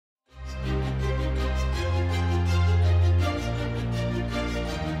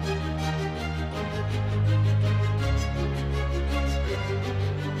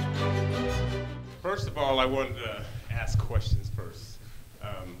First of all, I wanted to ask questions first.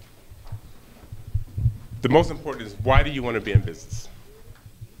 The most important is, why do you want to be in business?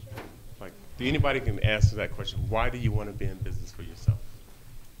 Like, anybody can answer that question. Why do you want to be in business for yourself?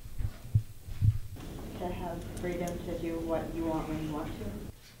 To have freedom to do what you want when you want to.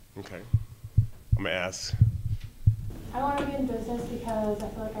 Okay. I'm going to ask. I want to be in business because I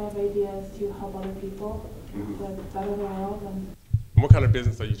feel like I have ideas to help other people to better the world. And What kind of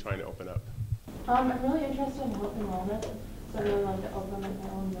business are you trying to open up? I'm really interested in health and wellness, so I really like to open like my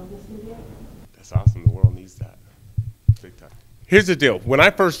own yoga studio. That's awesome. The world needs that. Big time. Here's the deal. When I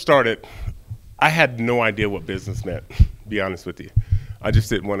first started, I had no idea what business meant, to be honest with you. I just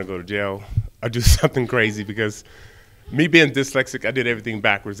didn't want to go to jail. I'd do something crazy because me being dyslexic, I did everything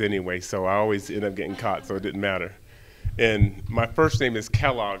backwards anyway, so I always end up getting caught, so it didn't matter. And my first name is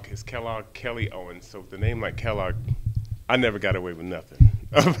Kellogg. It's Kellogg Kelly Owens. So with a name like Kellogg, I never got away with nothing.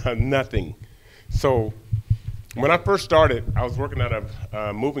 Nothing. So when I first started, I was working at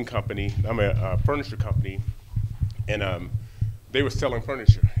a moving company. I'm a furniture company, and they were selling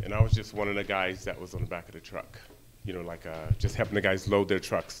furniture, and I was just one of the guys that was on the back of the truck. You know, like just helping the guys load their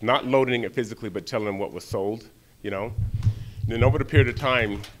trucks. Not loading it physically, but telling them what was sold, you know. And then over the period of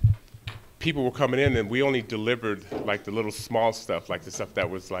time, people were coming in, and we only delivered like the little small stuff, like the stuff that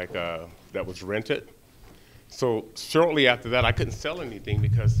was like, that was rented. So shortly after that, I couldn't sell anything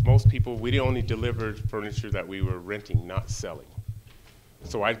because most people, we only delivered furniture that we were renting, not selling.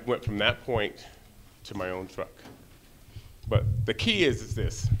 So I went from that point to my own truck. But the key is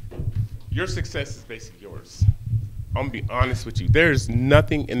this. Your success is basically yours. I'm gonna be honest with you. There's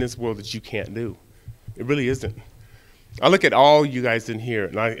nothing in this world that you can't do. It really isn't. I look at all you guys in here,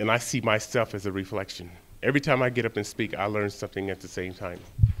 and I see myself as a reflection. Every time I get up and speak, I learn something at the same time.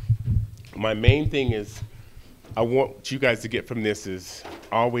 My main thing is, I want you guys to get from this is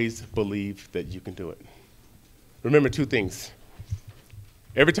always believe that you can do it. Remember two things.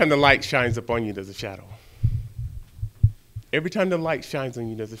 Every time the light shines upon you, there's a shadow. Every time the light shines on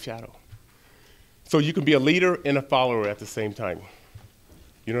you, there's a shadow. So you can be a leader and a follower at the same time.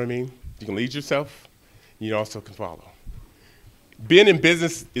 You know what I mean? You can lead yourself, you also can follow. Being in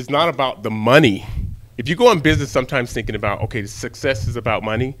business is not about the money. If you go in business sometimes thinking about, okay, the success is about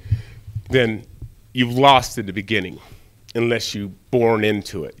money, then you've lost in the beginning, unless you're born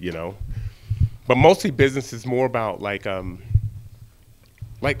into it, you know. But mostly business is more about like for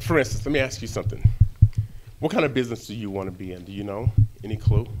instance, let me ask you something. What kind of business do you want to be in? Do you know? Any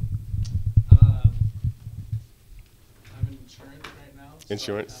clue? I'm in insurance right now.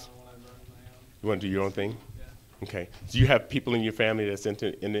 Insurance? So I want to run my own. You want to do your own thing? Yeah. Okay. Do you have people in your family that's in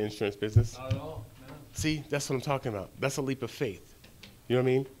the insurance business? Not at all. No. See, that's what I'm talking about. That's a leap of faith. You know what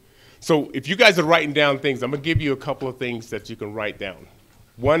I mean? So if you guys are writing down things, I'm going to give you a couple of things that you can write down.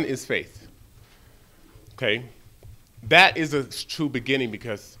 One is faith. Okay? That is a true beginning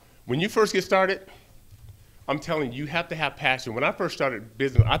because when you first get started, I'm telling you, you have to have passion. When I first started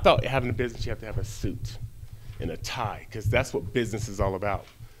business, I thought having a business, you have to have a suit and a tie because that's what business is all about.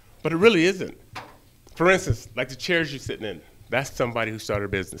 But it really isn't. For instance, like the chairs you're sitting in, that's somebody who started a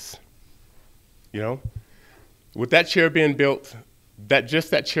business. You know? With that chair being built, just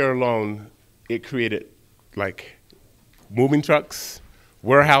that chair alone, it created like moving trucks,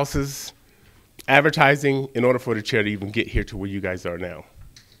 warehouses, advertising in order for the chair to even get here to where you guys are now,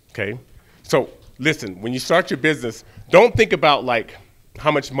 okay? So listen, when you start your business, don't think about like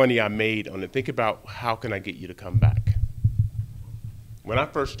how much money I made on it. Think about how can I get you to come back. When I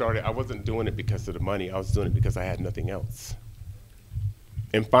first started, I wasn't doing it because of the money. I was doing it because I had nothing else.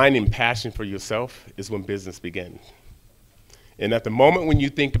 And finding passion for yourself is when business begins. And at the moment when you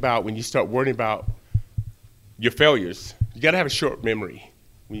start worrying about your failures, you got to have a short memory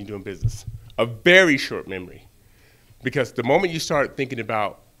when you're doing business, a very short memory. Because the moment you start thinking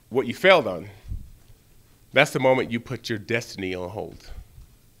about what you failed on, that's the moment you put your destiny on hold.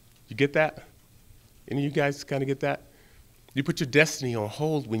 You get that? Any of you guys kind of get that? You put your destiny on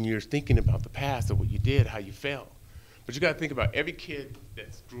hold when you're thinking about the past of what you did, how you failed. But you got to think about every kid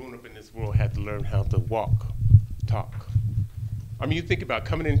that's grown up in this world had to learn how to walk, talk. I mean, you think about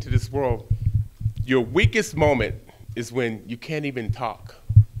coming into this world, your weakest moment is when you can't even talk.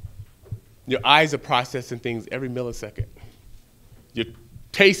 Your eyes are processing things every millisecond. Your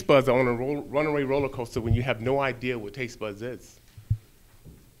taste buds are on a runaway roller coaster when you have no idea what taste buds is.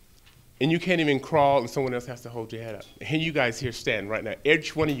 And you can't even crawl and someone else has to hold your head up. And here you guys here stand right now.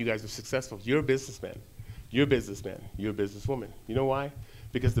 Each one of you guys are successful. You're a businessman. You're a businessman. You're a businesswoman. You know why?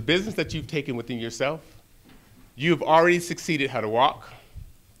 Because the business that you've taken within yourself, you've already succeeded how to walk,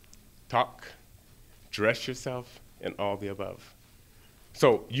 talk, dress yourself, and all the above.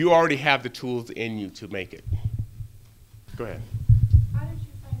 So you already have the tools in you to make it. Go ahead. How did you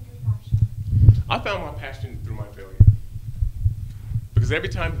find your passion? I found my passion through my failure. Because every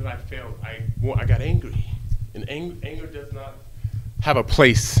time that I failed, I got angry. And anger does not have a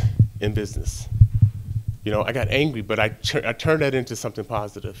place in business. You know, I got angry, but I turned that into something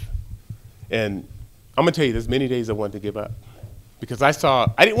positive. And I'm gonna tell you, there's many days I wanted to give up. Because I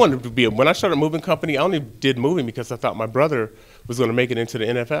didn't want to be, when I started a moving company, I only did moving because I thought my brother was gonna make it into the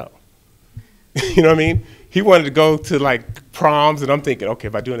NFL. You know what I mean? He wanted to go to like proms, and I'm thinking, okay,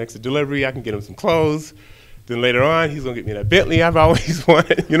 if I do an extra delivery, I can get him some clothes. Then later on, he's gonna get me that Bentley I've always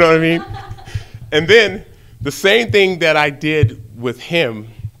wanted, you know what I mean? And then the same thing that I did with him,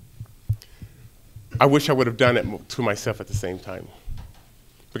 I wish I would have done it to myself at the same time.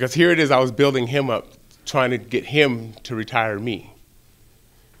 Because here it is, I was building him up, trying to get him to retire me.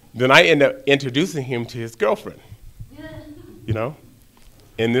 Then I end up introducing him to his girlfriend, you know?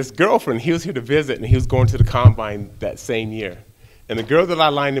 And this girlfriend, he was here to visit, and he was going to the combine that same year. And the girl that I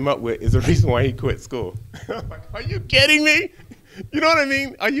lined him up with is the reason why he quit school. I'm like, are you kidding me? You know what I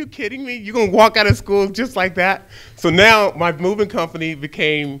mean? Are you kidding me? You're gonna walk out of school just like that? So now my moving company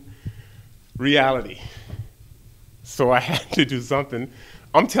became reality. So I had to do something.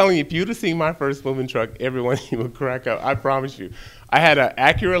 I'm telling you, if you'd have seen my first moving truck, everyone would crack up. I promise you. I had an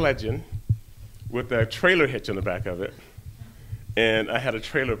Acura Legend with a trailer hitch on the back of it. And I had a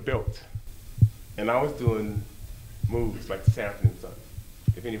trailer built. And I was doing moves like Sanford & Son,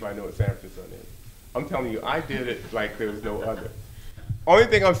 if anybody knows what Sanford & Son is. I'm telling you, I did it like there was no other. Only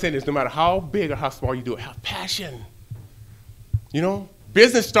thing I'm saying is no matter how big or how small you do it, have passion. You know?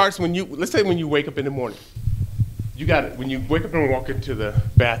 Business starts when you, let's say when you wake up in the morning. You got it. When you wake up and walk into the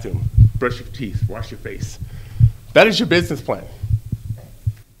bathroom, brush your teeth, wash your face. That is your business plan.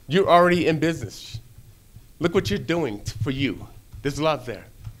 You're already in business. Look what you're doing for you. There's love there.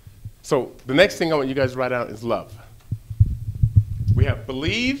 So the next thing I want you guys to write down is love. We have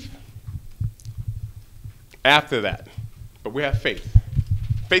believe after that, but we have faith.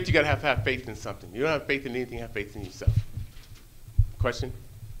 Faith, you gotta have faith in something. You don't have faith in anything, have faith in yourself. Question?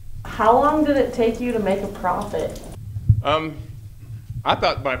 How long did it take you to make a profit? I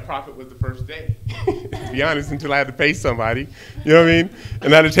thought my profit was the first day, to be honest, until I had to pay somebody, you know what I mean?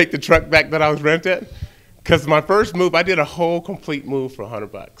 And I had to take the truck back that I was rented. Because my first move, I did a whole complete move for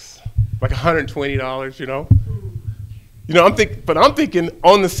 $100, like $120, you know? You know, I'm thinking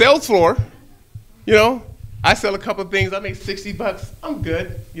on the sales floor, you know, I sell a couple of things, I make $60, I'm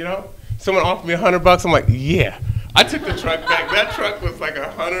good, you know? Someone offered me $100, I'm like, yeah. I took the truck back. That truck was like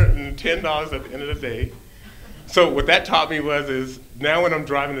 $110 at the end of the day. So what that taught me is now when I'm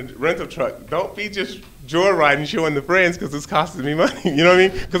driving a rental truck, don't be just joyriding, showing the friends because it's costing me money. You know what I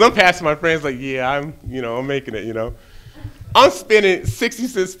mean? Because I'm passing my friends like, yeah, I'm making it. You know, I'm spending 60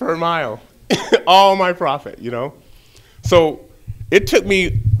 cents per mile, all my profit. You know, so it took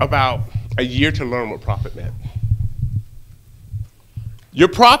me about a year to learn what profit meant. Your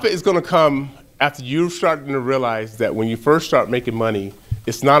profit is going to come after you're starting to realize that when you first start making money,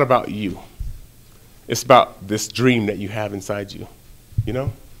 it's not about you. It's about this dream that you have inside you, you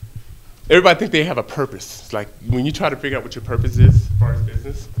know? Everybody thinks they have a purpose. It's like when you try to figure out what your purpose is as far as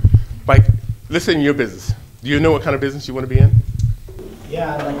business, like, let's say in your business. Do you know what kind of business you want to be in?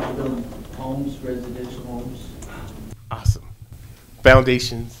 Yeah, I'd like to build homes, residential homes. Awesome.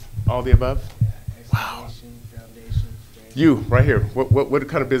 Foundations, all the above? Yeah, wow. Foundations. You, right here, what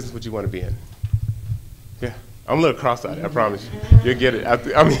kind of business would you want to be in? Yeah. I'm a little cross-eyed, I promise you. You'll get it.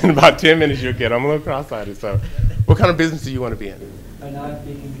 In about 10 minutes, you'll get it. I'm a little cross-eyed. So what kind of business do you want to be in? Right now, I'm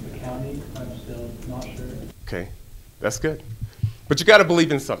thinking accounting. I'm still not sure. Okay, that's good. But you got to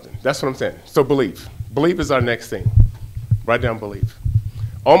believe in something. That's what I'm saying. So believe. Believe is our next thing. Write down believe.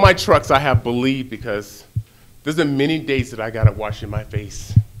 On my trucks, I have believe because there's been many days that I got to wash in my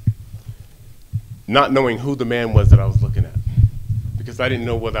face, not knowing who the man was that I was looking at, because I didn't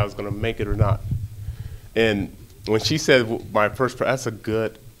know whether I was going to make it or not. And when she said my first, that's a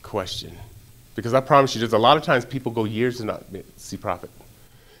good question. Because I promise you, there's a lot of times people go years to not see profit.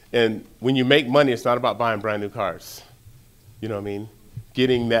 And when you make money, it's not about buying brand new cars. You know what I mean?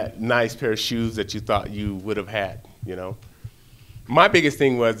 Getting that nice pair of shoes that you thought you would have had, you know? My biggest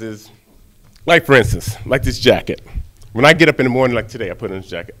thing is, like for instance, like this jacket. When I get up in the morning like today, I put on this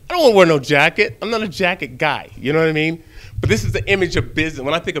jacket. I don't want to wear no jacket. I'm not a jacket guy, you know what I mean? But this is the image of business.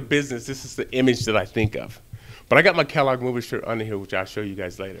 When I think of business, this is the image that I think of. But I got my Kellogg Movers shirt under here, which I'll show you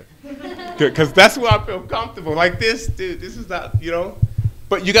guys later. Because that's where I feel comfortable. Like this, dude, this is not, you know.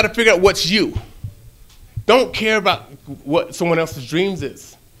 But you got to figure out what's you. Don't care about what someone else's dreams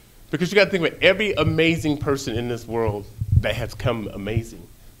is. Because you got to think about every amazing person in this world that has come amazing.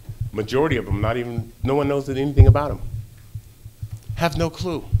 Majority of them, no one knows anything about them. Have no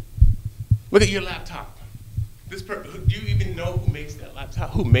clue. Look at your laptop. Do you even know who makes that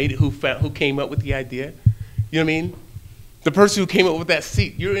laptop? Who made it? Who came up with the idea? You know what I mean? The person who came up with that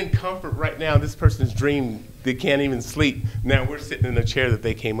seat, you're in comfort right now. This person's dream, they can't even sleep. Now we're sitting in a chair that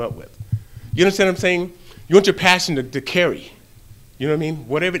they came up with. You understand what I'm saying? You want your passion to carry. You know what I mean?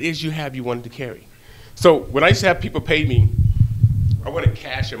 Whatever it is you have, you want it to carry. So when I used to have people pay me, I wanted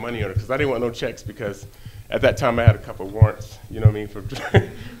cash or money order because I didn't want no checks because at that time I had a couple of warrants, you know what I mean,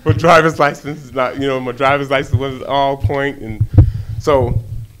 for driver's license. Not, you know, my driver's license wasn't all point, and so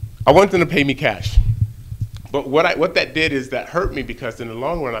I wanted them to pay me cash. But what that did is that hurt me because in the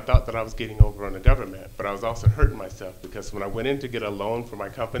long run I thought that I was getting over on the government, but I was also hurting myself because when I went in to get a loan for my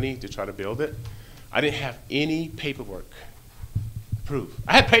company to try to build it, I didn't have any paperwork. Proof.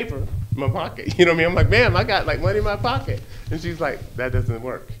 I had paper in my pocket. You know what I mean? I'm like, ma'am, I got like money in my pocket. And she's like, that doesn't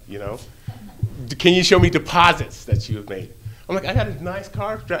work, you know? Can you show me deposits that you have made? I'm like, I got a nice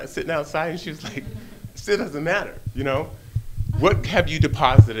car sitting outside. And she was like, it still doesn't matter, you know? What have you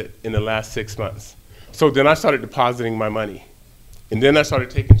deposited in the last 6 months? So then I started depositing my money. And then I started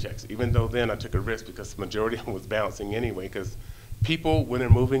taking checks, even though then I took a risk because the majority of them was bouncing anyway, because people, when they're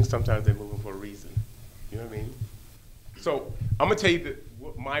moving, sometimes they're moving for a reason. You know what I mean? So I'm going to tell you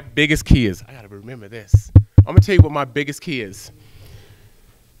what my biggest key is. I got to remember this. I'm going to tell you what my biggest key is.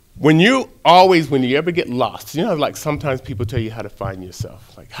 When you ever get lost, you know, like sometimes people tell you how to find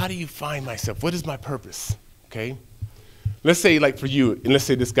yourself. Like, how do you find myself? What is my purpose? Okay? Let's say, like for you, and let's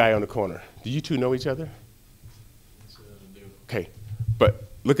say this guy on the corner. Do you two know each other? Okay. But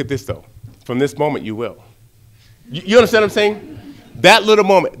look at this, though. From this moment, you will. You understand what I'm saying? That little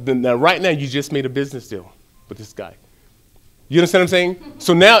moment, now, right now, you just made a business deal with this guy. You understand what I'm saying?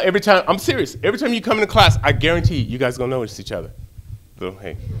 So now every time, I'm serious, every time you come into class, I guarantee you guys are going to notice each other. So,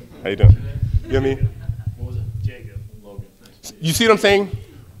 hey, how you doing? You know what I mean? What was it? Jacob. Logan. Nice. You see what I'm saying?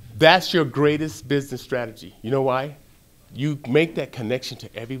 That's your greatest business strategy. You know why? You make that connection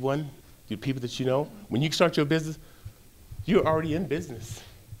to everyone, the people that you know. When you start your business, you're already in business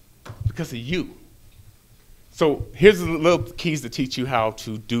because of you. So here's the little keys to teach you how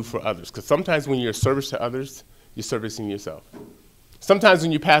to do for others. Because sometimes when you're a service to others, you're servicing yourself. Sometimes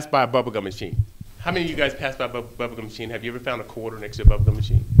when you pass by a bubblegum machine. How many of you guys pass by a bubblegum machine? Have you ever found a quarter next to a bubblegum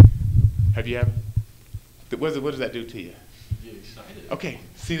machine? Have you ever? What does that do to you? You get excited. Okay,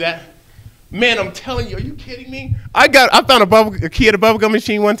 see that? Man, I'm telling you, are you kidding me? I found a key at a bubblegum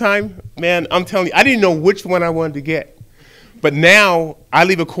machine one time. Man, I'm telling you, I didn't know which one I wanted to get. But now I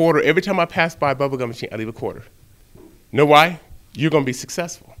leave a quarter. Every time I pass by a bubblegum machine, I leave a quarter. Know why? You're going to be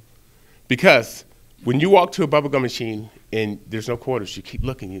successful. Because when you walk to a bubblegum machine and there's no quarters, you keep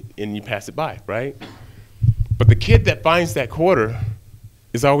looking and you pass it by, right? But the kid that finds that quarter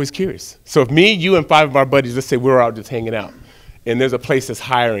is always curious. So if me, you, and 5 of our buddies, let's say we're out just hanging out, and there's a place that's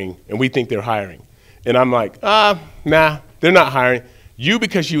hiring, and we think they're hiring. And I'm like, nah, they're not hiring. You,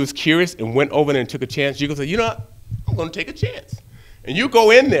 because you was curious and went over there and took a chance, you go say, you know what? I'm going to take a chance. And you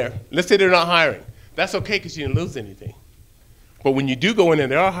go in there. Let's say they're not hiring. That's okay because you didn't lose anything. But when you do go in there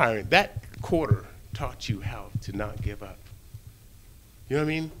and they are hiring, that quarter taught you how to not give up. You know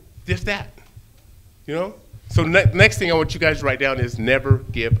what I mean? Just that. You know? So next thing I want you guys to write down is never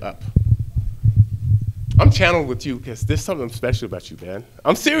give up. I'm channeled with you because there's something special about you, man.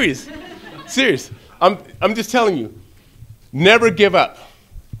 I'm serious. Serious. I'm just telling you. Never give up.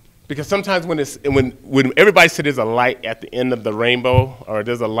 Because sometimes when everybody says there's a light at the end of the rainbow or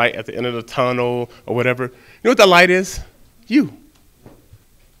there's a light at the end of the tunnel or whatever, you know what the light is? You.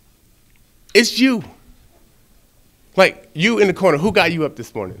 It's you. Like you in the corner. Who got you up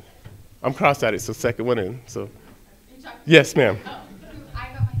this morning? I'm cross-eyed, so second one in. So, yes, ma'am. Oh, I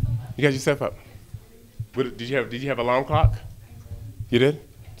got myself up. You got yourself up. Did you have an alarm clock? You did?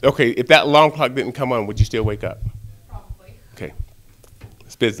 Okay. If that alarm clock didn't come on, would you still wake up? Probably. Okay.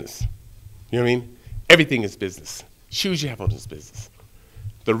 It's business. You know what I mean? Everything is business. Shoes you have on is business.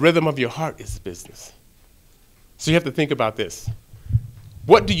 The rhythm of your heart is business. So you have to think about this.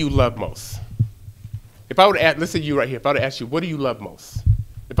 What do you love most? If I were to ask, let's say you right here, if I were to ask you, what do you love most?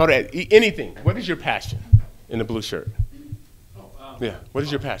 If I were to ask anything, what is your passion in the blue shirt? Yeah, what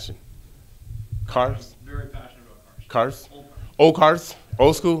is your passion? Cars? Very passionate about Cars? Old cars?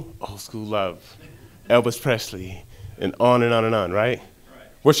 Old school? Old school love. Elvis Presley, and on and on and on, right?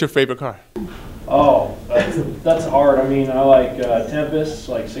 What's your favorite car? Oh, that's hard. I mean, I like Tempest,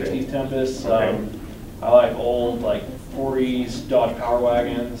 like 60s Tempest. Okay. I like old, like 40s Dodge Power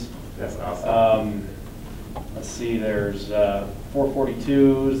Wagons. That's awesome. Let's see, there's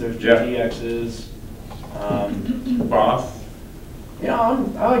 442s, there's Yeah. GTXs. Boss. Yeah,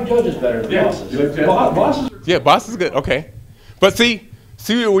 I like judges better than Yeah, bosses. you like judges? Bosses are Yeah, boss is good. Okay. But see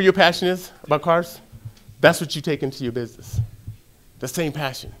where your passion is about cars? That's what you take into your business. The same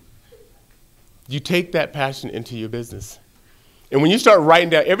passion. You take that passion into your business. And when you start writing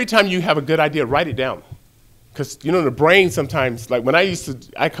down, every time you have a good idea, write it down. Because, you know, the brain sometimes, like when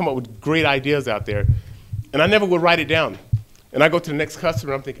I come up with great ideas out there, and I never would write it down. And I go to the next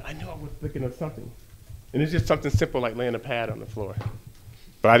customer, I'm thinking, I know I was thinking of something. And it's just something simple like laying a pad on the floor.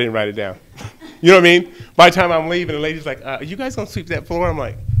 But I didn't write it down. You know what I mean? By the time I'm leaving, the lady's like, are you guys going to sweep that floor? I'm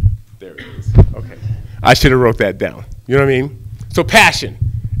like, there it is. Okay. I should have wrote that down. You know what I mean? So passion.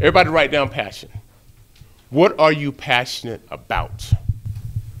 Everybody write down passion. What are you passionate about?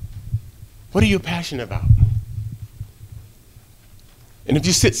 What are you passionate about? And if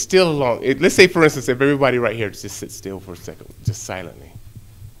you sit still let's say, for instance, if everybody right here just sit still for a second, just silently.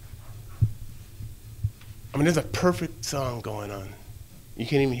 I mean, there's a perfect song going on. You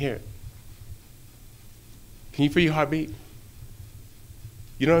can't even hear it. Can you feel your heartbeat?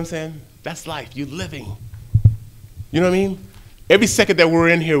 You know what I'm saying? That's life. You're living. You know what I mean? Every second that we're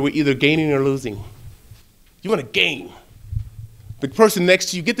in here, we're either gaining or losing. You want to gain. The person next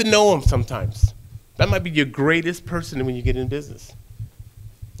to you, get to know them sometimes. That might be your greatest person when you get in business.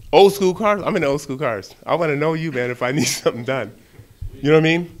 Old school cars? I'm in old school cars. I want to know you, man, if I need something done. You know what I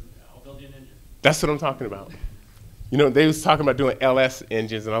mean? I'll build you an engine. That's what I'm talking about. You know, they was talking about doing LS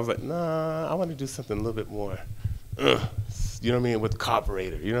engines, and I was like, nah, I want to do something a little bit more, you know what I mean, with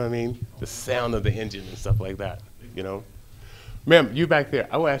carburetor, you know what I mean? The sound of the engine and stuff like that, you know? Ma'am, you back there,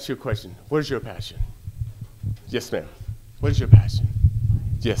 I will ask you a question. What is your passion? Yes, ma'am. What is your passion?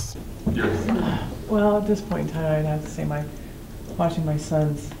 Yes. Well, at this point in time, I'd have to say watching my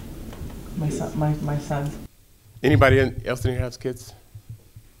sons. Anybody else in here has kids?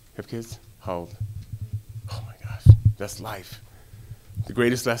 Have kids? How old? Oh my gosh, that's life. The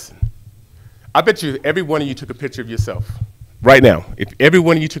greatest lesson. I bet you every one of you took a picture of yourself right now. If every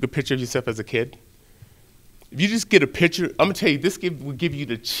one of you took a picture of yourself as a kid, if you just get a picture, I'm gonna tell you, this will give you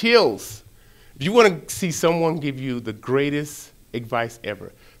the chills. If you want to see someone give you the greatest advice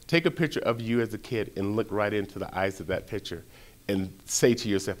ever, take a picture of you as a kid and look right into the eyes of that picture and say to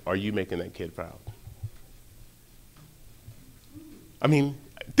yourself, are you making that kid proud? I mean,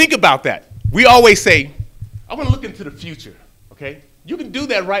 think about that. We always say, I want to look into the future, okay? You can do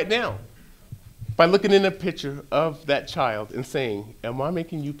that right now by looking in a picture of that child and saying, am I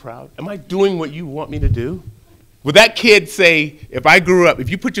making you proud? Am I doing what you want me to do? Would that kid say, if I grew up, if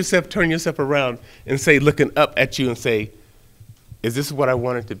you turn yourself around and say, looking up at you and say, is this what I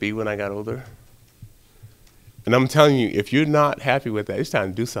wanted to be when I got older? And I'm telling you, if you're not happy with that, it's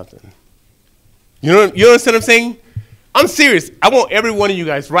time to do something. You understand what I'm saying? I'm serious. I want every one of you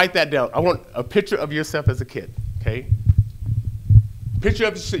guys, write that down. I want a picture of yourself as a kid, okay? Picture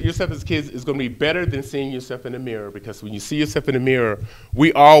of yourself as a kid is going to be better than seeing yourself in the mirror, because when you see yourself in the mirror,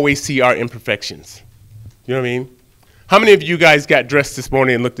 we always see our imperfections. You know what I mean? How many of you guys got dressed this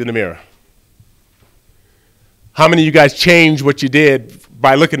morning and looked in the mirror? How many of you guys changed what you did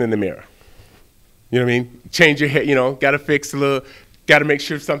by looking in the mirror? You know what I mean? Change your hair, you know, got to fix a little, got to make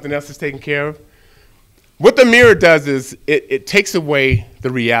sure something else is taken care of. What the mirror does is it takes away the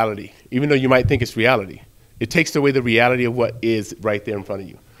reality, even though you might think it's reality. It takes away the reality of what is right there in front of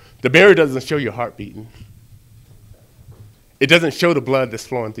you. The mirror doesn't show your heart beating. It doesn't show the blood that's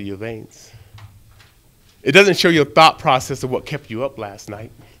flowing through your veins. It doesn't show your thought process of what kept you up last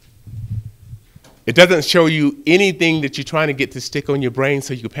night. It doesn't show you anything that you're trying to get to stick on your brain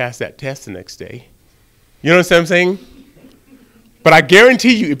so you can pass that test the next day. You know what I'm saying? But I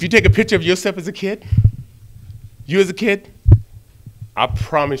guarantee you, if you take a picture of yourself as a kid, you as a kid, I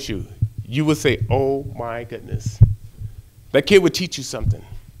promise you, you will say, oh my goodness. That kid would teach you something.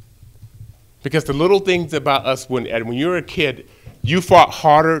 Because the little things about us, when you're a kid, you fought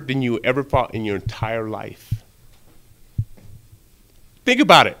harder than you ever fought in your entire life. Think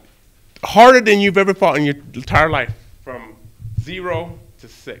about it. Harder than you've ever fought in your entire life, from 0 to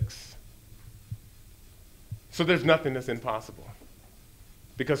 6. So there's nothing that's impossible.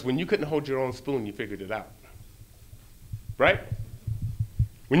 Because when you couldn't hold your own spoon, you figured it out. Right?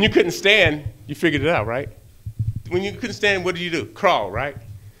 When you couldn't stand, you figured it out, right? When you couldn't stand, what did you do? Crawl, right?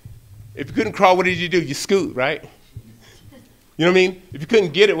 If you couldn't crawl, what did you do? You scoot, right? You know what I mean? If you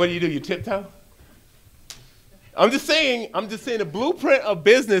couldn't get it, what do? You tiptoe? I'm just saying the blueprint of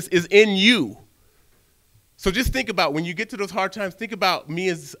business is in you. So just think about, when you get to those hard times, think about me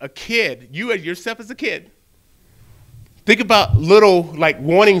as a kid, you as yourself as a kid. Think about little, like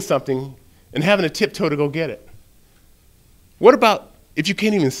wanting something and having a tiptoe to go get it. What about if you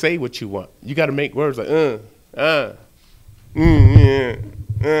can't even say what you want? You got to make words like, yeah.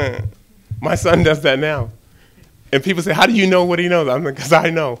 My son does that now. And people say, how do you know what he knows? I'm like, because I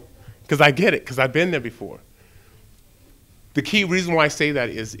know. Because I get it, because I've been there before. The key reason why I say that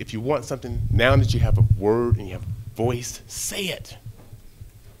is if you want something, now that you have a word and you have a voice, say it.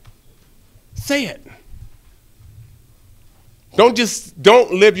 Say it.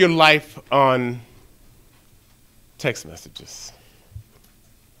 Don't live your life on text messages.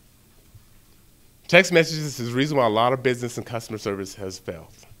 Text messages is the reason why a lot of business and customer service has failed.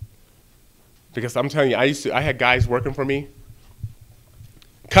 Because I'm telling you, I had guys working for me.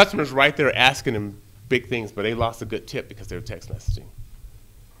 Customers right there asking them big things, but they lost a good tip because they were text messaging.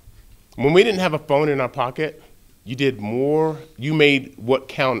 When we didn't have a phone in our pocket, you did more, you made what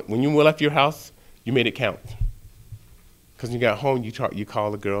count. When you left your house, you made it count. Because when you got home, you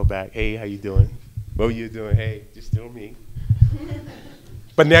call the girl back, hey, how you doing? What were you doing? Hey, just still me.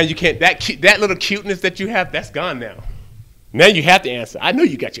 But now you can't, that little cuteness that you have, that's gone now. Now you have to answer. I know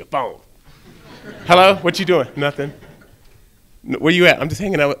you got your phone. Hello, what you doing? Nothing. Where you at? I'm just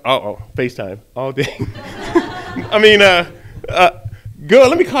hanging out with, FaceTime all day. I mean, girl,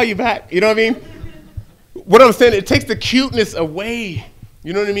 let me call you back. You know what I mean? What I'm saying, it takes the cuteness away.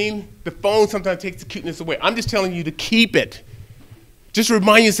 You know what I mean? The phone sometimes takes the cuteness away. I'm just telling you to keep it. Just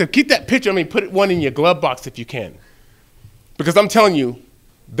remind yourself, keep that picture. I mean, put one in your glove box if you can. Because I'm telling you,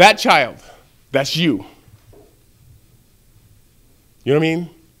 that child, that's you. You know what I mean?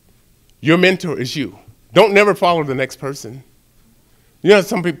 Your mentor is you. Don't never follow the next person. You know,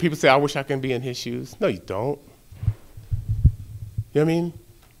 some people say, I wish I can be in his shoes. No, you don't. You know what I mean?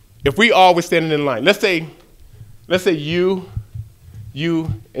 If we all were standing in line, let's say you,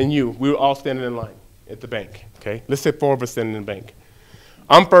 and you, we were all standing in line at the bank, okay? Let's say 4 of us standing in the bank.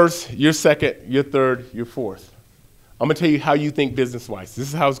 I'm first, you're second, you're third, you're fourth. I'm gonna tell you how you think business-wise. This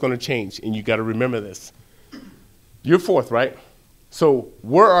is how it's gonna change, and you gotta remember this. You're fourth, right? So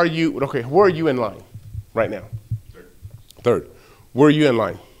where are you in line right now? Third. Where are you in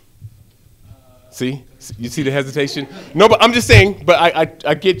line? See? You see the hesitation? No, but I'm just saying, but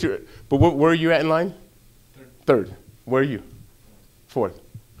I get your, but where are you at in line? Third. Where are you? Fourth.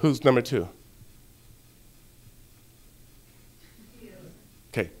 Who's number 2?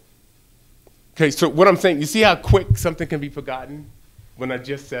 Okay, so what I'm saying, you see how quick something can be forgotten when I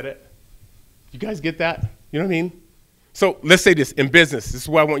just said it? You guys get that? You know what I mean? So let's say this, in business, this is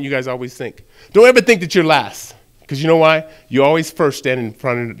what I want you guys to always think. Don't ever think that you're last, because you know why? You always first stand in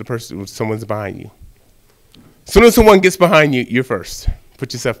front of the person when someone's behind you. As soon as someone gets behind you, you're first.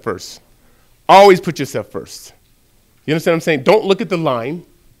 Put yourself first. Always put yourself first. You understand what I'm saying? Don't look at the line,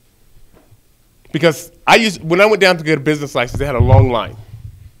 because when I went down to get a business license, they had a long line.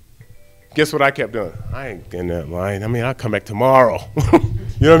 Guess what I kept doing? I ain't getting that line. I mean, I'll come back tomorrow.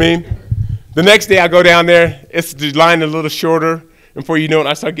 You know what I mean? The next day I go down there, it's the line a little shorter, and before you know it,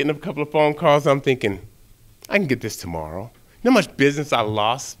 I start getting a couple of phone calls. I'm thinking, I can get this tomorrow. You know how much business I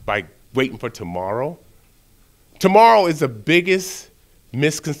lost by waiting for tomorrow? Tomorrow is the biggest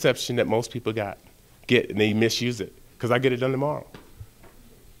misconception that most people get, and they misuse it, because I get it done tomorrow.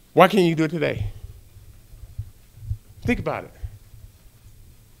 Why can't you do it today? Think about it.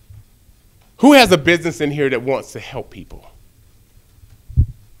 Who has a business in here that wants to help people?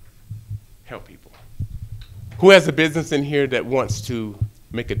 Help people. Who has a business in here that wants to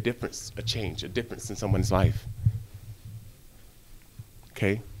make a difference, a change, a difference in someone's life?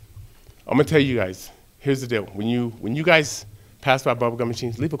 Okay? I'm going to tell you guys, here's the deal. When you guys pass by bubblegum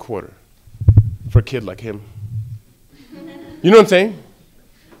machines, leave a quarter for a kid like him. You know what I'm saying?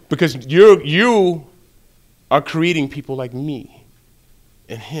 Because you are creating people like me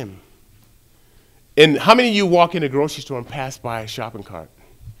and him. And how many of you walk in a grocery store and pass by a shopping cart?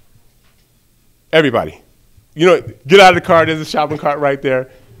 Everybody. You know, get out of the car, there's a shopping cart right there.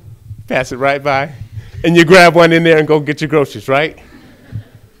 Pass it right by. And you grab one in there and go get your groceries, right?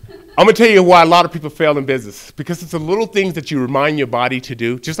 I'm going to tell you why a lot of people fail in business. Because it's the little things that you remind your body to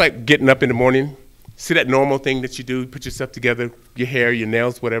do. Just like getting up in the morning. See that normal thing that you do, put yourself together, your hair, your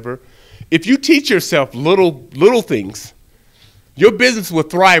nails, whatever. If you teach yourself little things, your business will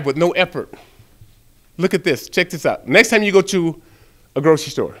thrive with no effort. Look at this. Check this out. Next time you go to a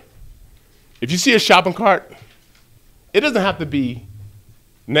grocery store, if you see a shopping cart, it doesn't have to be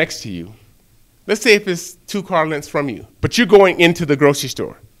next to you. Let's say if it's 2 car lengths from you, but you're going into the grocery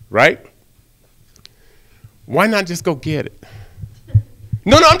store, right? Why not just go get it?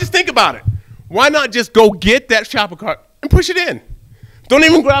 No, I'm just thinking about it. Why not just go get that shopping cart and push it in? Don't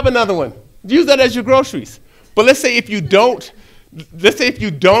even grab another one. Use that as your groceries. But let's say if you don't,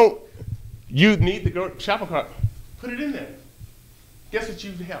 you need the shopping cart, put it in there. guess what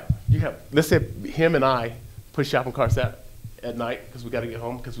you have? You have, let's say him and I push shopping carts out at night because we got to get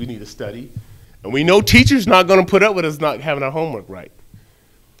home because we need to study. And we know teachers not going to put up with us not having our homework right.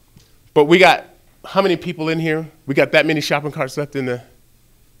 But we got how many people in here? We got that many shopping carts left in the,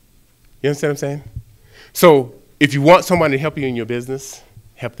 you understand what I'm saying? So if you want someone to help you in your business,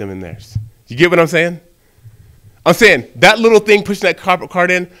 help them in theirs. You get what I'm saying? I'm saying that little thing pushing that carpet cart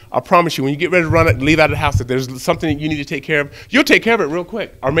in, I promise you, when you get ready to run it, leave out of the house, if there's something that you need to take care of, you'll take care of it real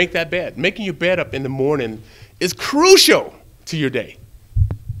quick. Or make that bed. Making your bed up in the morning is crucial to your day.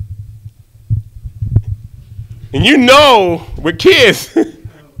 And you know, with kids,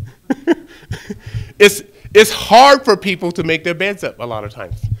 it's hard for people to make their beds up a lot of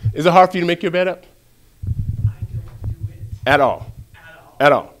times. Is it hard for you to make your bed up? I don't do it At all. at all.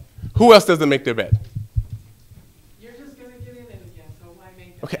 At all. Who else doesn't make their bed? You're just gonna get in it again, so why make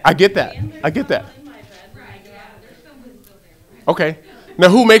it? Okay, I get that. I get that. In my bed, right, yeah, there's someone still there. Okay. Now,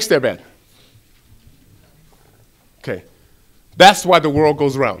 who makes their bed? Okay. That's why the world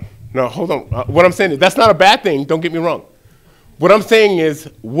goes round. No, hold on. What I'm saying is that's not a bad thing. Don't get me wrong. What I'm saying is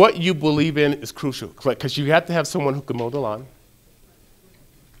what you believe in is crucial because you have to have someone who can mow the lawn.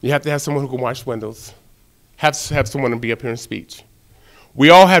 You have to have someone who can wash windows. Have someone to be up here and speech. We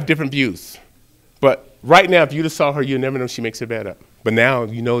all have different views. But right now, if you just saw her, you'd never know she makes her bed up. But now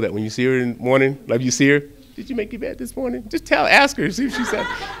you know that when you see her in the morning, like you see her, did you make your bed this morning? Just ask her, see if she said.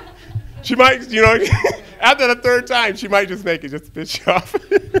 She might, you know, after the third time, she might just make it just to piss you off.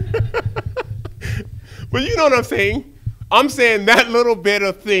 But you know what I'm saying? I'm saying that little bit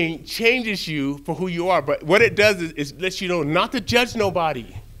of thing changes you for who you are. But what it does is lets you know not to judge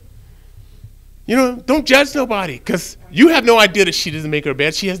nobody. You know, don't judge nobody because you have no idea that she doesn't make her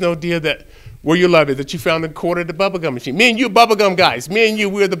bed. She has no idea that where your love is, that you found a quarter of the bubblegum machine. Me and you bubblegum guys. Me and you,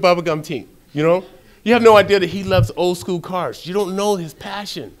 we're the bubblegum team. You know? You have no idea that he loves old school cars. You don't know his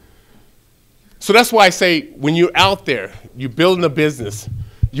passion. So that's why I say when you're out there, you're building a business,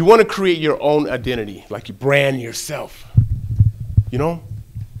 you want to create your own identity, like you brand yourself. You know?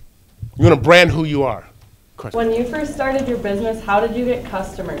 You want to brand who you are. Question. When you first started your business, how did you get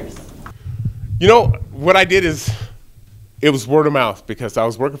customers? You know, what I did is it was word of mouth because I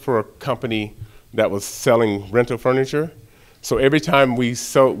was working for a company that was selling rental furniture. So every time we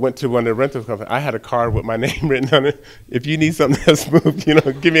went to one of the rental companies, I had a card with my name written on it. If you need something that's moved, you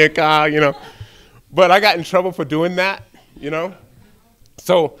know, give me a call, you know. But I got in trouble for doing that, you know.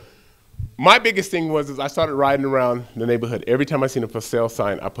 So my biggest thing was I started riding around the neighborhood. Every time I seen a for sale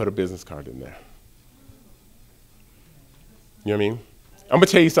sign, I put a business card in there. You know what I mean? I'm going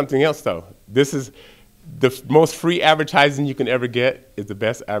to tell you something else, though. This is the most free advertising you can ever get is the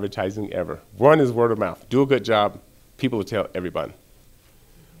best advertising ever. One is word of mouth. Do a good job. People will tell everybody.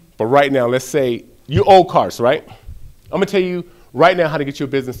 But right now, let's say you own cars, right? I'm going to tell you right now how to get your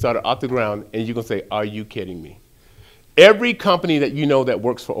business started off the ground, and you're going to say, are you kidding me? Every company that you know that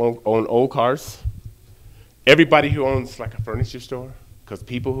works for own old cars, everybody who owns like a furniture store, because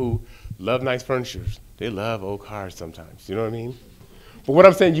people who love nice furniture, they love old cars sometimes. You know what I mean? But what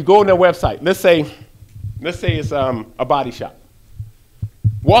I'm saying, you go on their website. Let's say it's a body shop.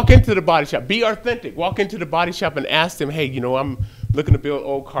 Walk into the body shop. Be authentic. Walk into the body shop and ask them, hey, you know, I'm looking to build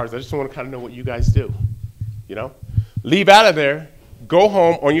old cars. I just want to kind of know what you guys do, you know? Leave out of there, go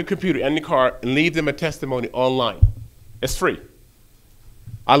home on your computer in the car, and leave them a testimony online. It's free.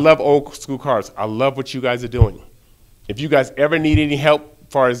 I love old school cars. I love what you guys are doing. If you guys ever need any help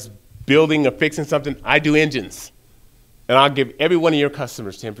as far as building or fixing something, I do engines. And I'll give every one of your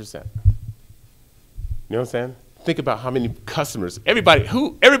customers 10%. You know what I'm saying? Think about how many customers,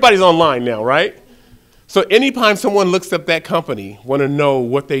 everybody's online now, right? So anytime someone looks up that company, want to know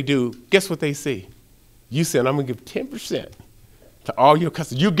what they do, guess what they see? You said, I'm going to give 10% to all your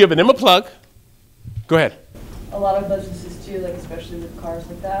customers. You're giving them a plug. Go ahead. A lot of businesses too, like especially with cars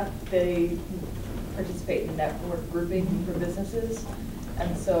like that, they participate in network grouping for businesses.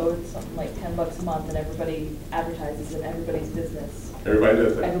 And so it's something like $10 a month and everybody advertises in everybody's business. Everybody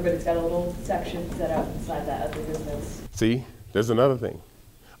does that. Everybody's got a little section set up inside that other business. See, there's another thing.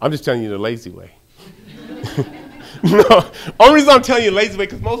 I'm just telling you the lazy way. No, only reason I'm telling you the lazy way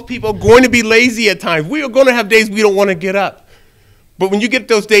because most people are going to be lazy at times. We are going to have days we don't want to get up. But when you get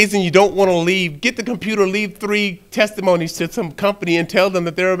those days and you don't want to leave, get the computer, leave 3 testimonies to some company and tell them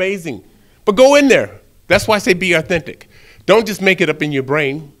that they're amazing. But go in there. That's why I say be authentic. Don't just make it up in your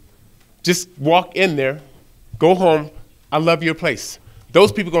brain. Just walk in there, go home. I love your place.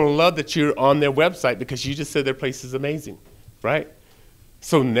 Those people are going to love that you're on their website because you just said their place is amazing, right?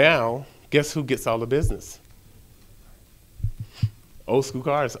 So now, guess who gets all the business? Old school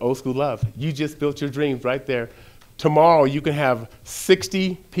cars, old school love. You just built your dreams right there. Tomorrow you can have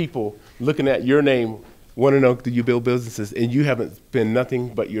 60 people looking at your name, want to know, do you build businesses? And you haven't spent nothing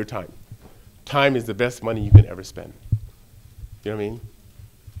but your time. Time is the best money you can ever spend. You know what I mean?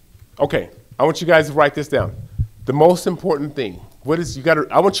 Okay, I want you guys to write this down. The most important thing, I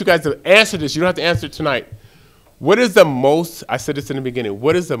want you guys to answer this. You don't have to answer it tonight. What is the most, I said this in the beginning,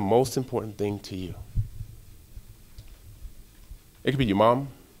 what is the most important thing to you? It could be your mom,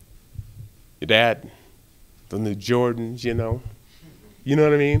 your dad, the new Jordans, you know. You know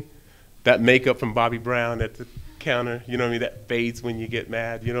what I mean? That makeup from Bobby Brown at the counter, you know what I mean? That fades when you get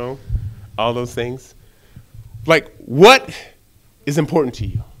mad, you know? All those things. Like, what is important to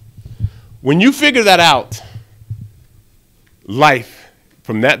you? When you figure that out, life,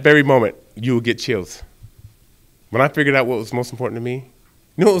 from that very moment, you will get chills. When I figured out what was most important to me,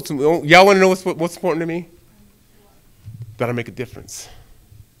 you know, y'all want to know what's important to me? That I make a difference.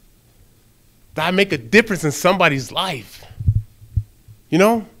 That I make a difference in somebody's life. You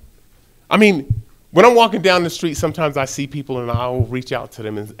know? I mean, when I'm walking down the street, sometimes I see people and I'll reach out to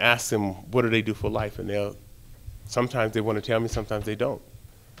them and ask them, what do they do for life? And sometimes they want to tell me, sometimes they don't.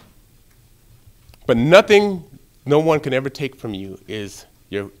 But nothing no one can ever take from you is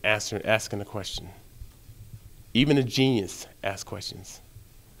your asking a question. Even a genius asks questions.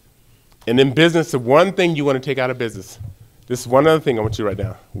 And in business, the one thing you want to take out of business, this is one other thing I want you to write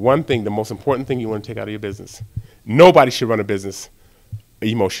down. One thing, the most important thing you want to take out of your business. Nobody should run a business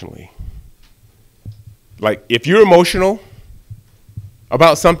emotionally. Like, if you're emotional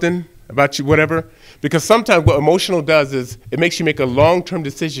about something, about you, whatever, because sometimes what emotional does is it makes you make a long-term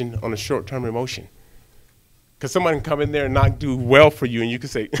decision on a short-term emotion. Because someone can come in there and not do well for you, and you can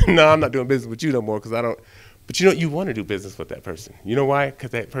say, no, I'm not doing business with you no more because I don't. But you know, you want to do business with that person. You know why? Because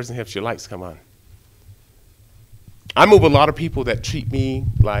that person helps your lights come on. I move a lot of people that treat me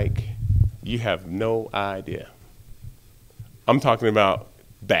like you have no idea. I'm talking about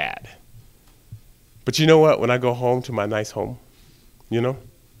bad. But you know what? When I go home to my nice home, you know,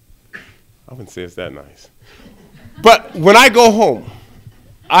 I wouldn't say it's that nice. But when I go home,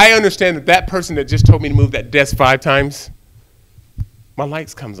 I understand that that person that just told me to move that desk 5 times, my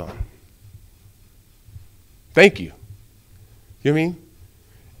lights comes on. Thank you. You know what I mean?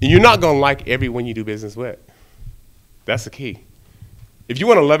 And you're not going to like everyone you do business with. That's the key. If you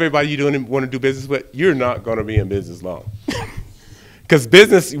want to love everybody you want to do business with, you're not going to be in business long. Because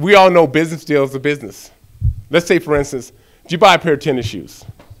business, we all know business deals are business. Let's say, for instance, if you buy a pair of tennis shoes,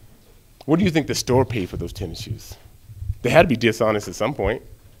 what do you think the store paid for those tennis shoes? They had to be dishonest at some point.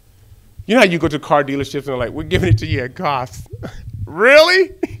 You know how you go to car dealerships and they're like, we're giving it to you at cost.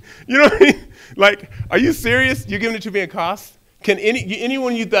 Really? You know what I mean? Like, are you serious? You're giving it to me at cost? Can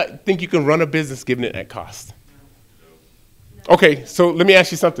anyone you think you can run a business giving it at cost? Okay, so let me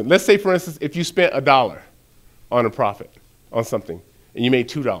ask you something. Let's say, for instance, if you spent $1 on a profit on something and you made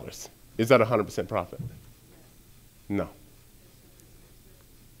 $2, is that 100% profit? No.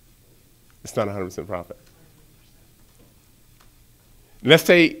 It's not 100% profit. Let's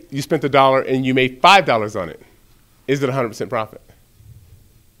say you spent $1 and you made $5 on it. Is it 100% profit?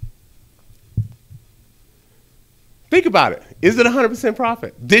 Think about it. Is it 100%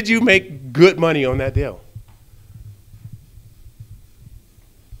 profit? Did you make good money on that deal?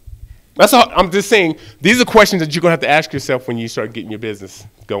 That's all. I'm just saying, these are questions that you're going to have to ask yourself when you start getting your business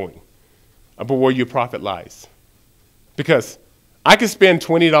going, about where your profit lies. Because I could spend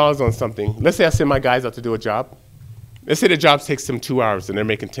 $20 on something. Let's say I send my guys out to do a job. Let's say the job takes them 2 hours and they're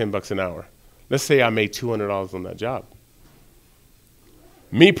making $10 an hour. Let's say I made $200 on that job.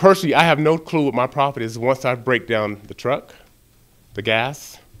 Me personally, I have no clue what my profit is once I break down the truck, the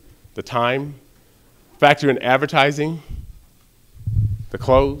gas, the time, factor in advertising, the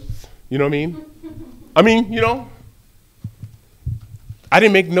clothes, you know what I mean? You know, I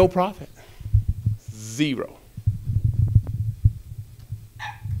didn't make no profit. 0.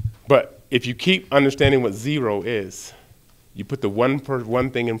 But if you keep understanding what 0 is, you put the one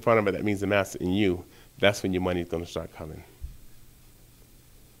thing in front of it that means the master in you, that's when your money is going to start coming.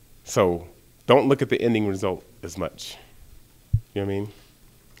 So don't look at the ending result as much. You know what I mean?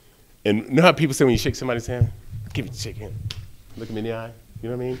 And you know how people say when you shake somebody's hand? Give it a shake hand. Look them in the eye. You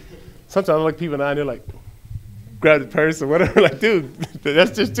know what I mean? Sometimes I look people in the eye and they're like, grab the purse or whatever. Like, dude,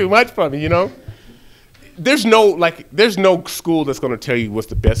 that's just too much for me, you know? There's no school that's going to tell you what's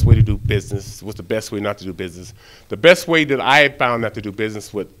the best way to do business, what's the best way not to do business. The best way that I have found not to do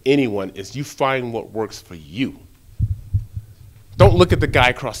business with anyone is you find what works for you. Don't look at the guy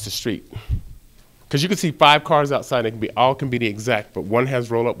across the street. Because you can see 5 cars outside, all can be the exact, but one has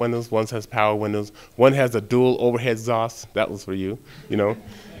roll-up windows, one has power windows, one has a dual overhead exhaust. That was for you, you know.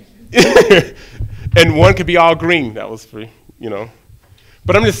 And one could be all green. That was free, you know.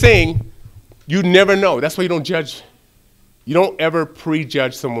 But I'm just saying, you never know. That's why you don't judge. You don't ever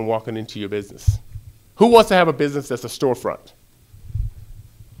prejudge someone walking into your business. Who wants to have a business that's a storefront?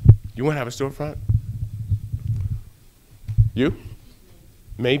 You want to have a storefront? You?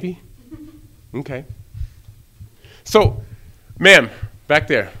 Maybe? Okay. So, ma'am, back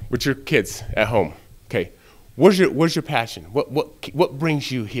there with your kids at home. Okay. Where's your passion? What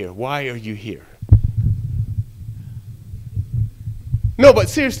brings you here? Why are you here? No, but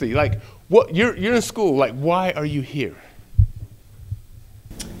seriously, like, what you're in school. Like, why are you here?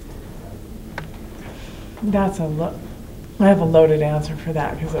 I have a loaded answer for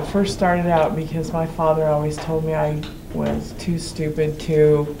that, because it first started out because my father always told me I was too stupid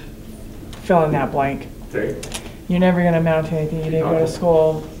to fill in that blank. Okay. You're never going to amount to anything. You didn't go to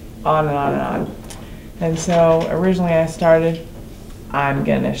school, on and on and on. And so originally I started, I'm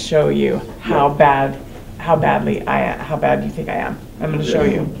going to show you how bad you think I am. I'm going to show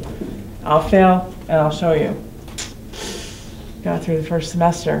you. I'll fail and I'll show you. Got through the first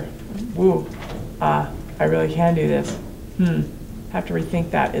semester. Woo. I really can do this. Have to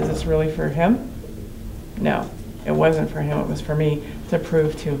rethink that. Is this really for him? No, it wasn't for him. It was for me to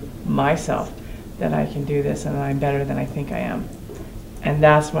prove to myself that I can do this and that I'm better than I think I am. And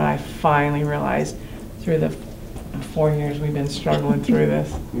that's when I finally realized through the 4 years we've been struggling through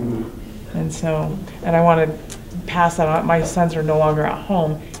this. And I want to pass that on. My sons are no longer at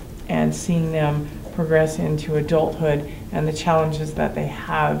home, and seeing them progress into adulthood and the challenges that they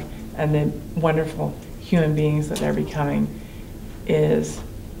have and the wonderful human beings that they're becoming is,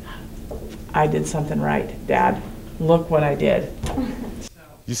 I did something right, Dad. Look what I did.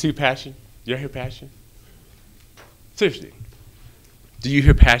 You see passion? You hear passion? Seriously. Do you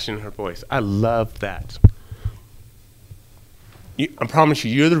hear passion in her voice? I love that. I promise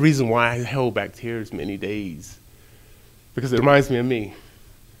you, you're the reason why I held back tears many days. Because it reminds me of me.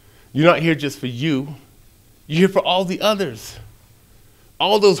 You're not here just for you. You're here for all the others.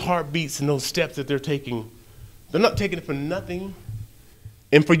 All those heartbeats and those steps that they're taking, they're not taking it for nothing.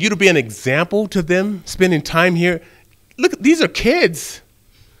 And for you to be an example to them, spending time here, look, these are kids.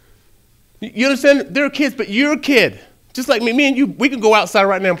 You understand? They're kids, but you're a kid. Just like me and you, we can go outside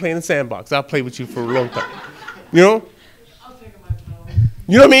right now and play in the sandbox. I'll play with you for a long time. You know? I'll take my phone.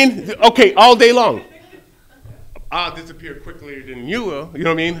 You know what I mean? Okay, all day long. I'll disappear quicker than you will. You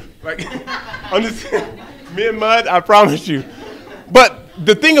know what I mean? Like, I'm just, me and Mud, I promise you. But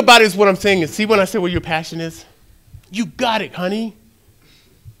the thing about it is what I'm saying is, see when I say where your passion is? You got it, honey.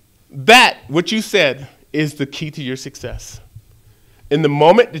 That, what you said, is the key to your success. In the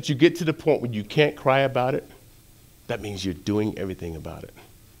moment that you get to the point where you can't cry about it, that means you're doing everything about it.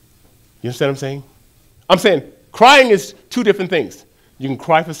 You understand what I'm saying? I'm saying crying is two different things. You can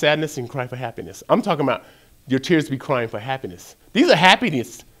cry for sadness and cry for happiness. I'm talking about your tears be crying for happiness. These are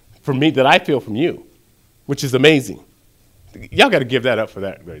happiness for me that I feel from you, which is amazing. Y'all got to give that up for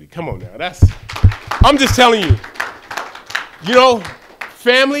that, lady. Come on now. I'm just telling you. You know,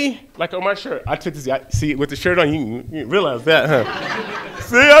 family, like on my shirt. I took this, see, with the shirt on, you can realize that, huh?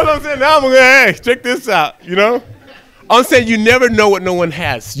 See, that's what I'm saying. Now I'm going, hey, check this out, you know? I'm saying you never know what no one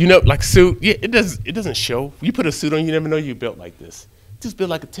has. You know, like suit, yeah, it doesn't show. You put a suit on, you never know you built like this. Just built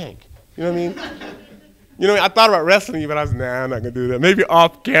like a tank. You know what I mean? You know, I thought about wrestling you, but I was, nah, I'm not going to do that. Maybe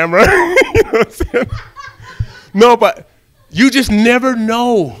off camera. You know what I'm saying? No, but you just never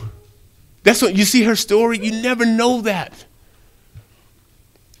know. That's what you see her story. You never know that.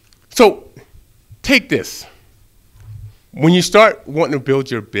 So take this. When you start wanting to build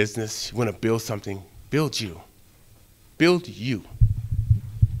your business, you want to build something, build you. Build you.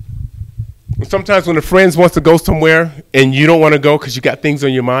 And sometimes when a friend wants to go somewhere and you don't want to go because you got things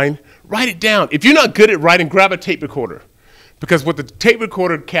on your mind, write it down. If you're not good at writing, grab a tape recorder. Because what the tape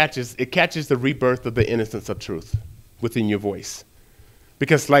recorder catches, it catches the rebirth of the innocence of truth within your voice.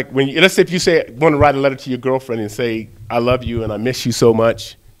 Because like let's say if you want to write a letter to your girlfriend and say, I love you and I miss you so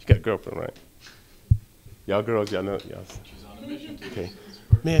much. You got a girlfriend, right? Y'all girls, y'all know. Y'all. She's on a mission to Okay.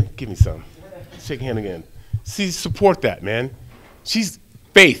 Man, give me some. Shake hand again. See, support that, man. She's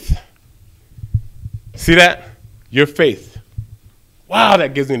faith. See that? Your faith. Wow,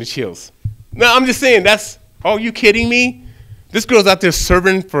 that gives me the chills. No, I'm just saying, oh, you kidding me? This girl's out there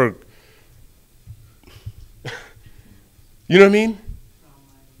serving for, you know what I mean?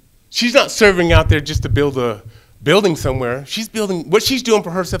 She's not serving out there just to build a building somewhere. She's building, what she's doing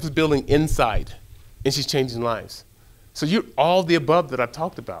for herself is building inside, and she's changing lives. So you're all the above that I've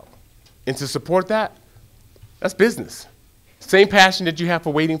talked about. And to support that, that's business. Same passion that you have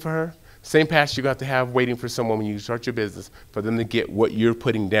for waiting for her, same passion you got to have waiting for someone when you start your business, for them to get what you're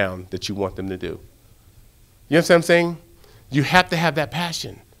putting down that you want them to do. You know what I'm saying? You have to have that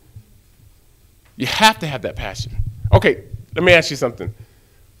passion. You have to have that passion. Okay, let me ask you something.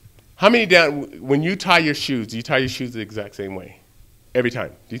 How many when you tie your shoes, do you tie your shoes the exact same way? Every time.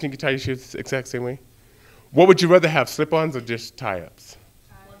 Do you think you tie your shoes the exact same way? What would you rather have, slip-ons or just tie-ups?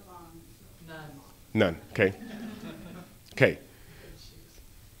 None, okay. Okay.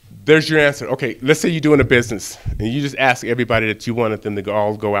 There's your answer. Okay, let's say you're doing a business, and you just ask everybody that you wanted them to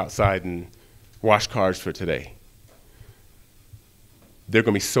all go outside and wash cars for today. There are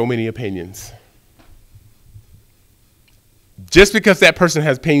going to be so many opinions. Just because that person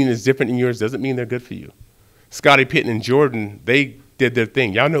has opinion is different than yours doesn't mean they're good for you. Scottie Pippen and Jordan, they did their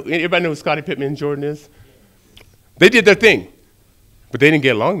thing. Y'all know, everybody know who Scottie Pippen and Jordan is? They did their thing, but they didn't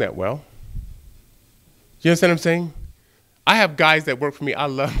get along that well. You understand what I'm saying? I have guys that work for me. I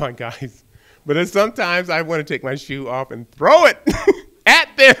love my guys. But then sometimes I want to take my shoe off and throw it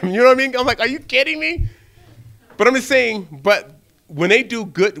at them. You know what I mean? I'm like, are you kidding me? But I'm just saying, but when they do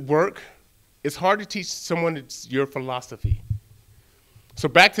good work, it's hard to teach someone it's your philosophy. So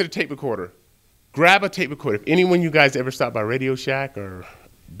back to the tape recorder. Grab a tape recorder. If anyone of you guys ever stop by Radio Shack or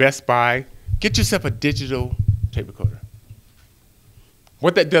Best Buy, get yourself a digital tape recorder.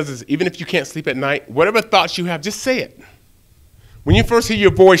 What that does is, even if you can't sleep at night, whatever thoughts you have, just say it. When you first hear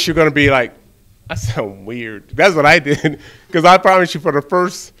your voice, you're going to be like, I sound weird. That's what I did. Because I promise you, for the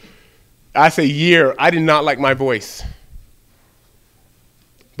first, year, I did not like my voice.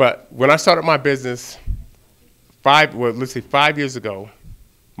 But when I started my business, 5 years ago,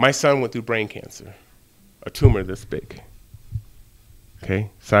 my son went through brain cancer, a tumor this big,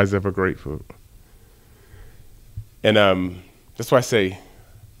 okay, size of a grapefruit. And that's why I say,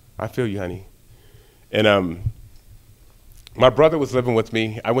 I feel you, honey. And my brother was living with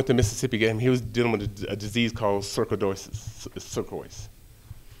me. I went to Mississippi to get him. He was dealing with a disease called cirrhosis.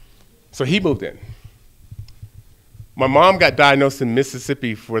 So he moved in. My mom got diagnosed in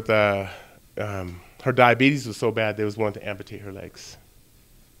Mississippi with her diabetes was so bad they was wanting to amputate her legs.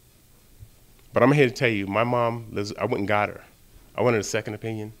 But I'm here to tell you, my mom lives. I went and got her. I wanted a second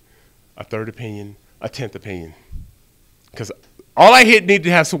opinion, a third opinion, a 10th opinion, because all I need to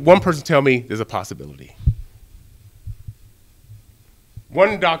have one person tell me there's a possibility.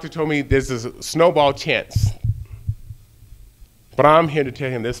 One doctor told me there's a snowball chance. But I'm here to tell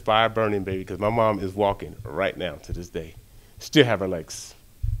him there's fire burning, baby, because my mom is walking right now to this day. Still have her legs.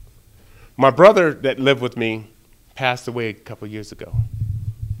 My brother that lived with me passed away a couple years ago.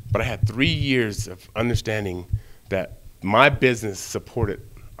 But I had 3 years of understanding that my business supported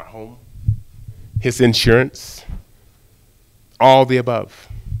our home, his insurance, all the above.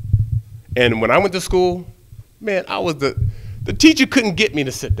 And when I went to school, man, I was the teacher couldn't get me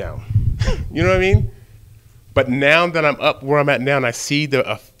to sit down. You know what I mean? But now that I'm up where I'm at now and I see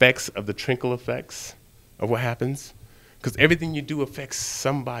the effects of the trickle effects of what happens, because everything you do affects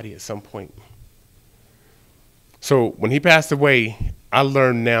somebody at some point. So when he passed away, I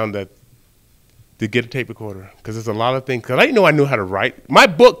learned now that to get a tape recorder, because there's a lot of things, because I didn't know I knew how to write. My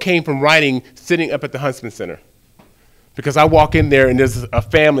book came from writing sitting up at the Huntsman Center, because I walk in there and there's a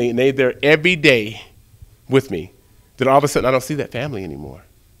family and they're there every day with me. Then all of a sudden I don't see that family anymore.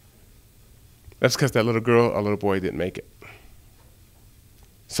 That's because that little girl or little boy didn't make it.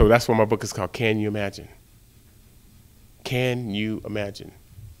 So that's why my book is called Can You Imagine? Can you imagine?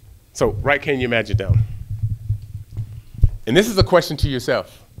 So write Can You Imagine down. And this is a question to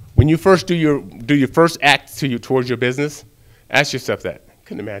yourself. When you first do your first act towards your business, ask yourself that. I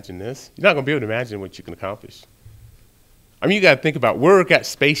couldn't imagine this. You're not going to be able to imagine what you can accomplish. I mean, you got to think about, we've got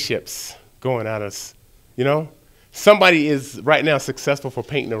spaceships going at us, you know? Somebody is right now successful for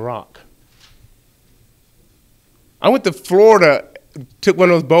painting a rock. I went to Florida, took one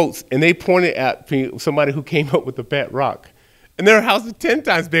of those boats, and they pointed at somebody who came up with the pet rock. And their house is 10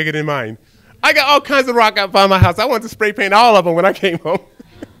 times bigger than mine. I got all kinds of rock outside my house. I wanted to spray paint all of them when I came home.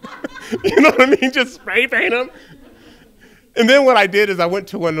 You know what I mean? Just spray paint them. And then what I did is I went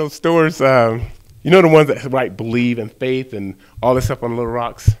to one of those stores, you know, the ones that write believe and faith and all this stuff on little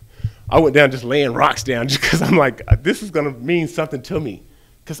rocks. I went down just laying rocks down just because I'm like, this is going to mean something to me.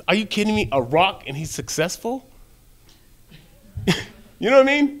 Because are you kidding me? A rock and he's successful? You know what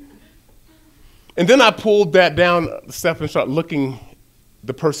I mean? And then I pulled that down stuff and started looking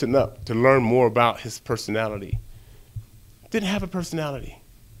the person up to learn more about his personality. Didn't have a personality.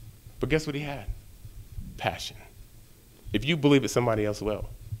 But guess what he had? Passion. If you believe it, somebody else will.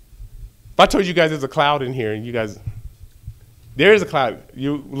 If I told you guys there's a cloud in here and you guys, there is a cloud.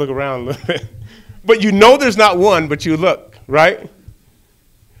 You look around a little bit. But you know there's not one, but you look, right?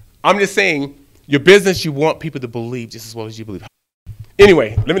 I'm just saying, your business, you want people to believe just as well as you believe.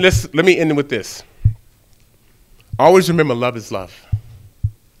 Anyway, let me end with this. Always remember, love is love.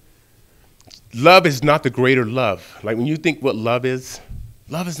 Love is not the greater love. Like when you think what love is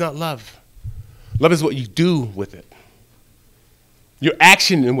not love. Love is what you do with it. Your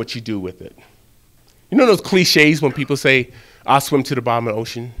action and what you do with it. You know those cliches when people say, I'll swim to the bottom of the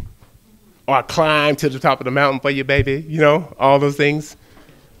ocean? Or I climb to the top of the mountain for you, baby. You know, all those things.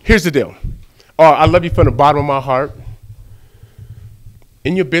 Here's the deal. Or I love you from the bottom of my heart.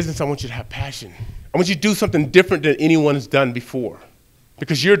 In your business, I want you to have passion. I want you to do something different than anyone has done before.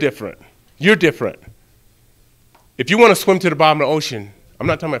 Because you're different. You're different. If you want to swim to the bottom of the ocean, I'm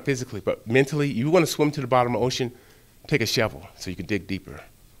not talking about physically, but mentally, you want to swim to the bottom of the ocean, take a shovel so you can dig deeper.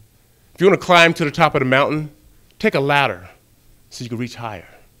 If you want to climb to the top of the mountain, take a ladder so you can reach higher.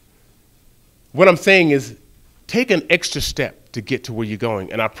 What I'm saying is, take an extra step to get to where you're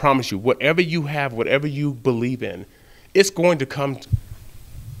going, and I promise you, whatever you have, whatever you believe in, it's going to come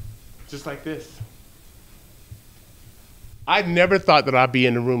just like this. I never thought that I'd be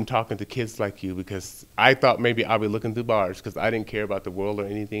in the room talking to kids like you because I thought maybe I'd be looking through bars because I didn't care about the world or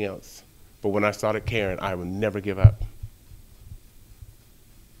anything else. But when I started caring, I would never give up.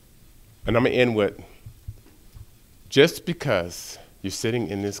 And I'm going to end with, just because you're sitting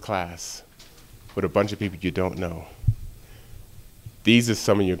in this class with a bunch of people you don't know, these are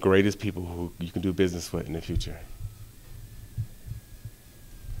some of your greatest people who you can do business with in the future.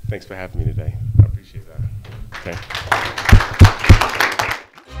 Thanks for having me today. I appreciate that. Okay.